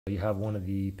You have one of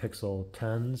the Pixel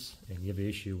 10s and you have an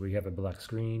issue where you have a black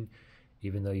screen.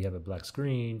 Even though you have a black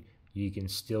screen, you can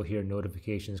still hear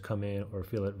notifications come in or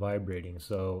feel it vibrating.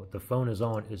 So the phone is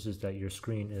on, it's just that your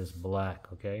screen is black,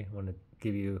 okay? I want to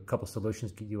give you a couple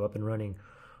solutions, get you up and running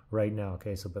right now,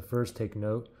 okay? So, but first take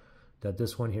note that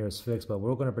this one here is fixed, but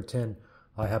we're gonna pretend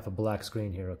I have a black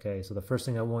screen here, okay? So the first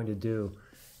thing I want you to do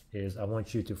is I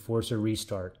want you to force a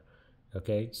restart,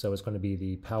 okay? So it's gonna be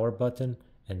the power button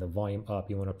and the volume up.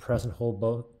 You wanna press and hold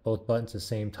both buttons at the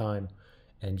same time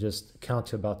and just count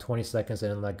to about 20 seconds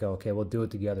and then let go. Okay, we'll do it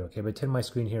together. Okay, pretend my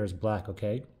screen here is black,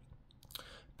 okay?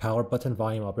 Power button,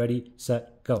 volume up. Ready,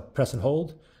 set, go. Press and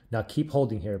hold. Now keep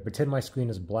holding here. Pretend my screen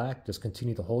is black. Just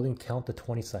continue to holding. Count to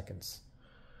 20 seconds.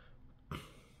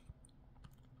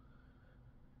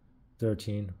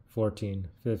 13, 14,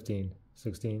 15,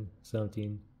 16,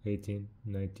 17, 18,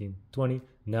 19, 20.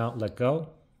 Now let go.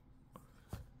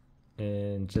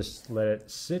 And just let it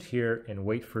sit here and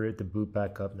wait for it to boot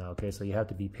back up now, okay? So you have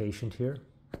to be patient here.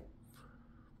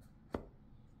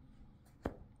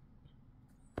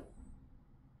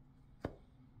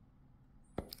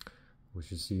 We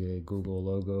should see a Google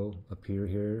logo appear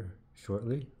here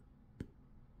shortly.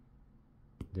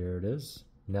 There it is.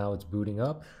 Now it's booting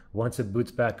up. Once it boots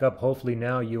back up, hopefully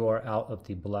now you are out of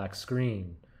the black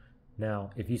screen. Now,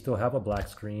 if you still have a black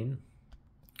screen,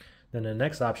 then the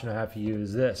next option I have for you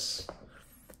is this.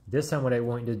 This time what I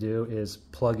want you to do is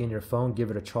plug in your phone, give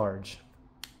it a charge.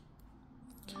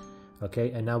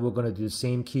 Okay, and now we're going to do the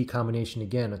same key combination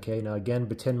again, okay? Now again,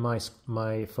 pretend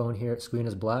my phone here, screen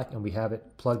is black and we have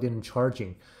it plugged in and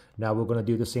charging. Now we're going to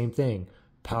do the same thing.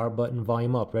 Power button,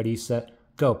 volume up, ready, set,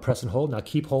 go. Press and hold. Now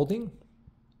keep holding.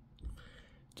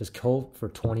 Just hold for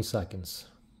 20 seconds.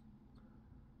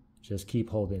 Just keep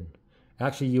holding.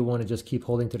 Actually, you want to just keep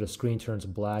holding till the screen turns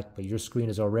black, but your screen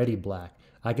is already black.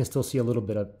 I can still see a little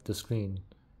bit of the screen.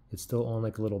 It's still on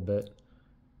like a little bit.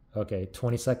 Okay,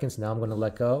 20 seconds. Now I'm going to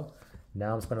let go.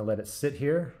 Now I'm just going to let it sit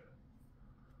here.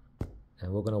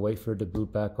 And we're going to wait for it to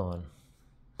boot back on.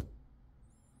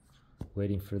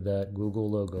 Waiting for that Google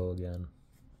logo again.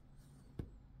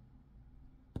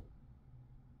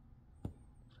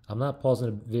 I'm not pausing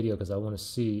the video because I want to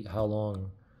see how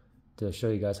long, to show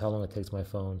you guys how long it takes my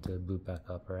phone to boot back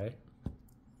up, all right?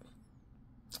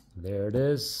 There it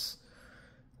is.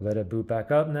 Let it boot back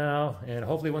up now, and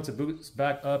hopefully once it boots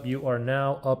back up, you are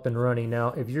now up and running.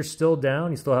 Now, if you're still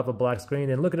down, you still have a black screen,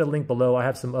 then look at the link below. I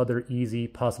have some other easy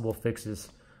possible fixes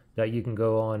that you can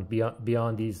go on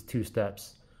beyond these two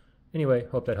steps. Anyway,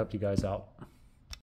 hope that helped you guys out.